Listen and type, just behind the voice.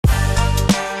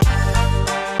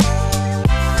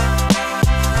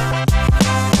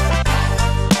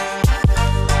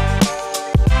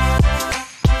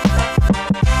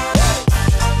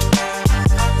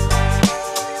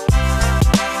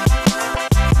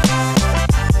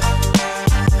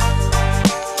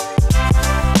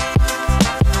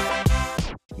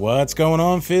What's going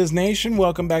on, Fizz Nation?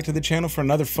 Welcome back to the channel for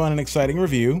another fun and exciting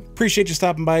review. Appreciate you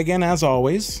stopping by again, as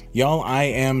always. Y'all, I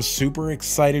am super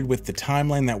excited with the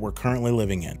timeline that we're currently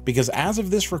living in, because as of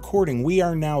this recording, we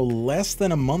are now less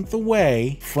than a month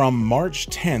away from March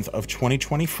 10th of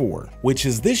 2024, which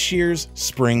is this year's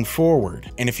Spring Forward.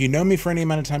 And if you know me for any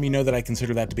amount of time, you know that I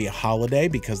consider that to be a holiday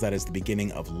because that is the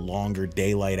beginning of longer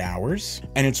daylight hours.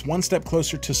 And it's one step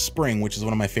closer to spring, which is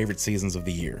one of my favorite seasons of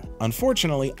the year.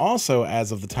 Unfortunately, also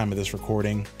as of the time of this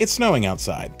recording, it's snowing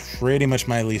outside. Pretty much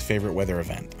my least favorite weather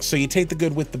event. So you take the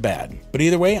good with the bad. But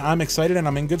either way, I'm excited and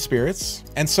I'm in good spirits.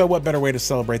 And so what better way to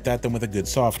celebrate that than with a good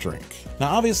soft drink?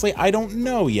 Now, obviously, I don't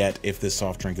know yet if this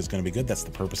soft drink is going to be good. That's the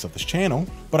purpose of this channel.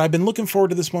 But I've been looking forward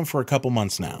to this one for a couple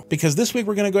months now, because this week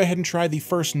we're going to go ahead and try the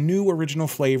first new original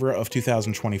flavor of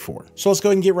 2024. So let's go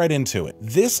ahead and get right into it.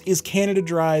 This is Canada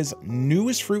Dry's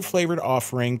newest fruit flavored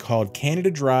offering called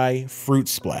Canada Dry Fruit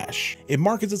Splash. It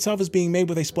markets itself as being made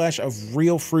with a splash of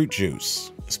real fruit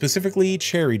juice, specifically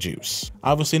cherry juice.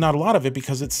 Obviously not a lot of it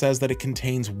because it says that it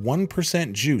contains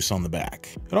 1% juice on the back.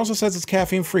 It also says it's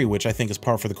caffeine free, which I think is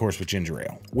par for the course with ginger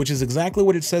ale, which is exactly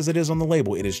what it says it is on the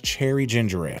label. It is cherry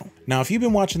ginger ale. Now, if you've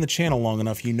been watching the channel long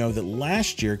enough, you know that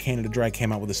last year Canada Dry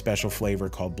came out with a special flavor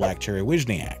called Black Cherry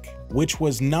Wisniak, which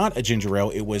was not a ginger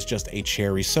ale, it was just a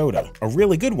cherry soda. A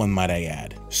really good one, might I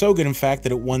add. So good, in fact,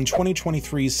 that it won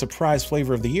 2023's Surprise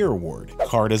Flavor of the Year award.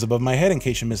 Card is above my head in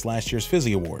case you missed last year's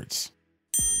Fizzy Awards.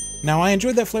 Now, I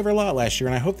enjoyed that flavor a lot last year,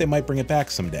 and I hope they might bring it back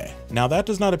someday. Now, that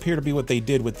does not appear to be what they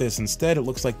did with this. Instead, it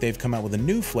looks like they've come out with a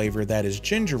new flavor that is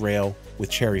ginger ale with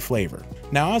cherry flavor.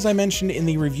 Now, as I mentioned in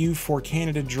the review for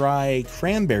Canada Dry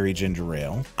Cranberry Ginger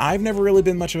Ale, I've never really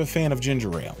been much of a fan of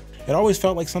ginger ale. It always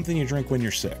felt like something you drink when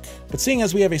you're sick. But seeing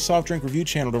as we have a soft drink review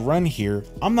channel to run here,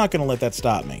 I'm not gonna let that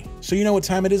stop me. So you know what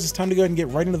time it is? It's time to go ahead and get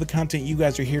right into the content you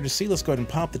guys are here to see. Let's go ahead and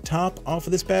pop the top off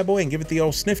of this bad boy and give it the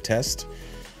old sniff test.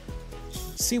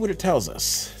 See what it tells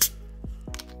us.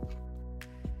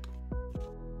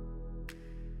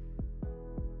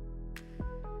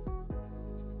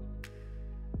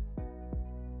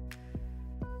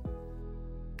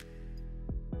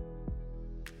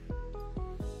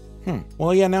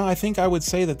 Well, yeah, now I think I would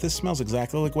say that this smells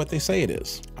exactly like what they say it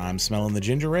is. I'm smelling the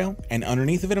ginger ale, and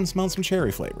underneath of it, I'm smelling some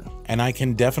cherry flavor. And I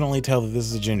can definitely tell that this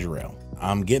is a ginger ale.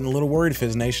 I'm getting a little worried,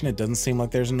 Fizz Nation. It doesn't seem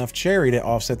like there's enough cherry to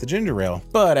offset the ginger ale.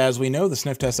 But as we know, the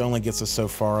sniff test only gets us so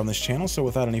far on this channel, so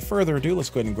without any further ado,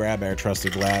 let's go ahead and grab our trusty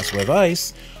glass with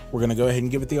ice. We're gonna go ahead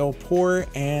and give it the old pour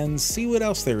and see what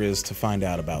else there is to find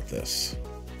out about this.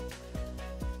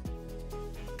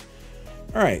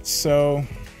 All right, so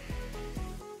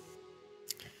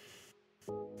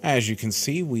as you can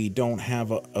see, we don't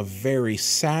have a very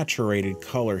saturated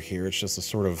color here. It's just a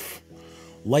sort of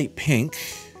light pink,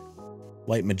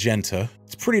 light magenta.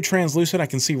 It's pretty translucent. I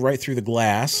can see right through the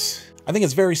glass. I think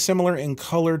it's very similar in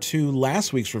color to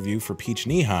last week's review for Peach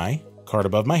Knee High. Card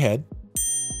above my head.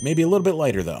 Maybe a little bit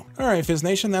lighter though. All right, Fizz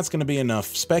Nation, that's gonna be enough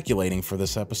speculating for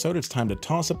this episode. It's time to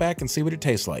toss it back and see what it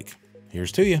tastes like.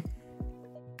 Here's to you.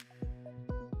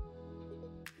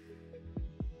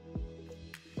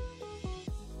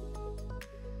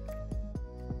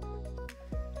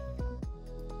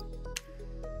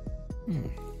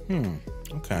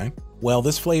 Okay. Well,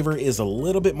 this flavor is a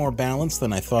little bit more balanced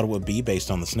than I thought it would be based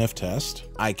on the sniff test.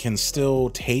 I can still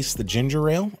taste the ginger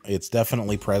ale. It's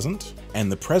definitely present.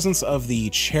 And the presence of the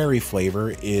cherry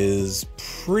flavor is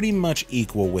pretty much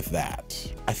equal with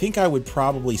that. I think I would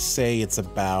probably say it's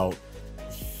about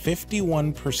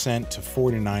 51% to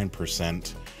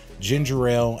 49% ginger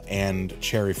ale and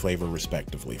cherry flavor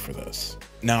respectively for this.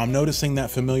 Now I'm noticing that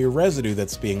familiar residue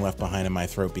that's being left behind in my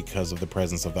throat because of the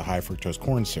presence of the high fructose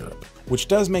corn syrup, which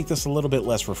does make this a little bit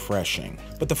less refreshing.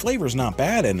 But the flavor's not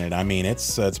bad in it. I mean,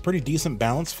 it's pretty decent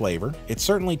balanced flavor. It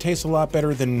certainly tastes a lot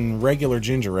better than regular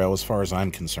ginger ale as far as I'm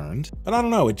concerned. But I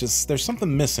don't know, there's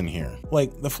something missing here.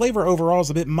 Like, the flavor overall is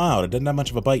a bit mild. It doesn't have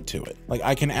much of a bite to it. Like,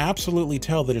 I can absolutely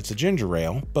tell that it's a ginger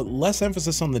ale, but less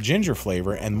emphasis on the ginger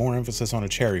flavor and more emphasis on a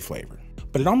cherry flavor.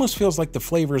 But it almost feels like the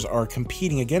flavors are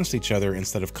competing against each other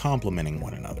instead of complementing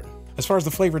one another. As far as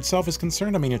the flavor itself is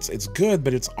concerned, I mean, it's good,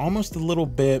 but it's almost a little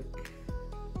bit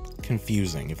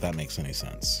confusing, if that makes any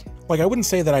sense. Like, I wouldn't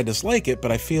say that I dislike it, but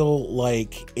I feel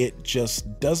like it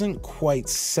just doesn't quite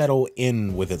settle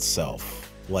in with itself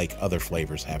like other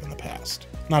flavors have in the past.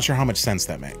 Not sure how much sense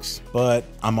that makes, but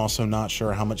I'm also not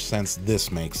sure how much sense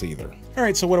this makes either. All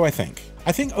right, so what do I think?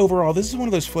 I think overall, this is one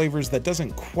of those flavors that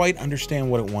doesn't quite understand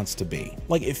what it wants to be.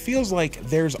 Like, it feels like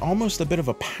there's almost a bit of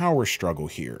a power struggle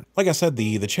here. Like I said,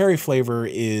 the cherry flavor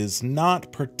is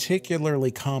not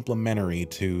particularly complementary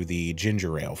to the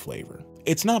ginger ale flavor.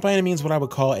 It's not by any means what I would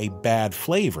call a bad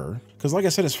flavor, because like I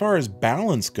said, as far as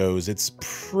balance goes, it's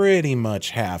pretty much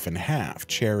half and half,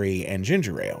 cherry and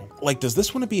ginger ale. Like, does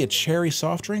this want to be a cherry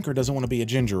soft drink or does it want to be a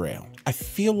ginger ale? I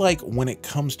feel like when it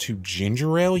comes to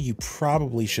ginger ale, you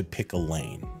probably should pick a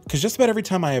lane. Because just about every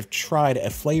time I have tried a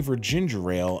flavored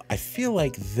ginger ale, I feel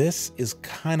like this is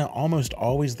kind of almost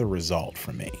always the result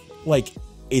for me. Like,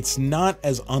 it's not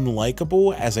as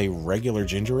unlikable as a regular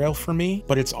ginger ale for me,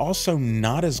 but it's also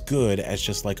not as good as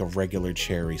just like a regular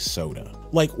cherry soda.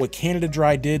 Like what Canada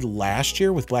Dry did last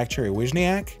year with Black Cherry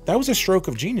Wisniak, that was a stroke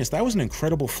of genius. That was an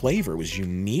incredible flavor. It was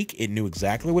unique. It knew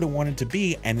exactly what it wanted to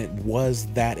be, and it was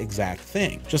that exact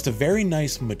thing. Just a very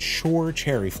nice, mature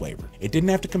cherry flavor. It didn't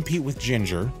have to compete with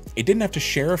ginger. It didn't have to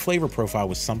share a flavor profile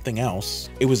with something else.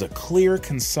 It was a clear,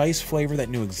 concise flavor that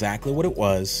knew exactly what it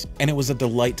was, and it was a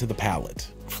delight to the palate.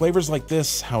 Flavors like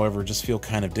this, however, just feel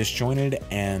kind of disjointed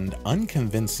and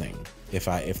unconvincing, if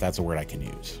that's a word I can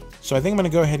use. So I think I'm gonna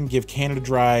go ahead and give Canada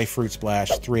Dry Fruit Splash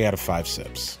 3 out of 5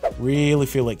 sips. Really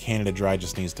feel like Canada Dry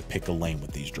just needs to pick a lane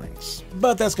with these drinks.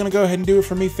 But that's gonna go ahead and do it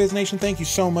for me, Fizz Nation. Thank you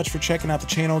so much for checking out the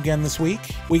channel again this week.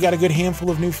 We got a good handful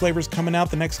of new flavors coming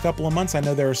out the next couple of months. I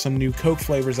know there are some new Coke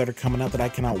flavors that are coming out that I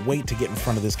cannot wait to get in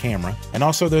front of this camera. And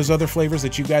also those other flavors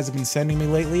that you guys have been sending me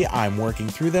lately, I'm working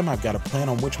through them. I've got a plan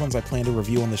on which ones I plan to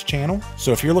review on this channel.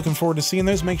 So if you're looking forward to seeing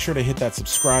those, make sure to hit that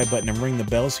subscribe button and ring the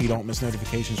bell so you don't miss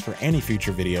notifications for any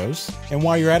future videos. And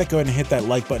while you're at it, go ahead and hit that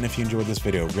like button if you enjoyed this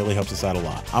video. It really helps us out a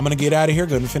lot. I'm gonna get out of here,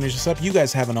 go ahead and finish this up. You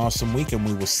guys have an awesome week, and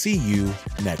we will see you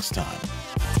next time.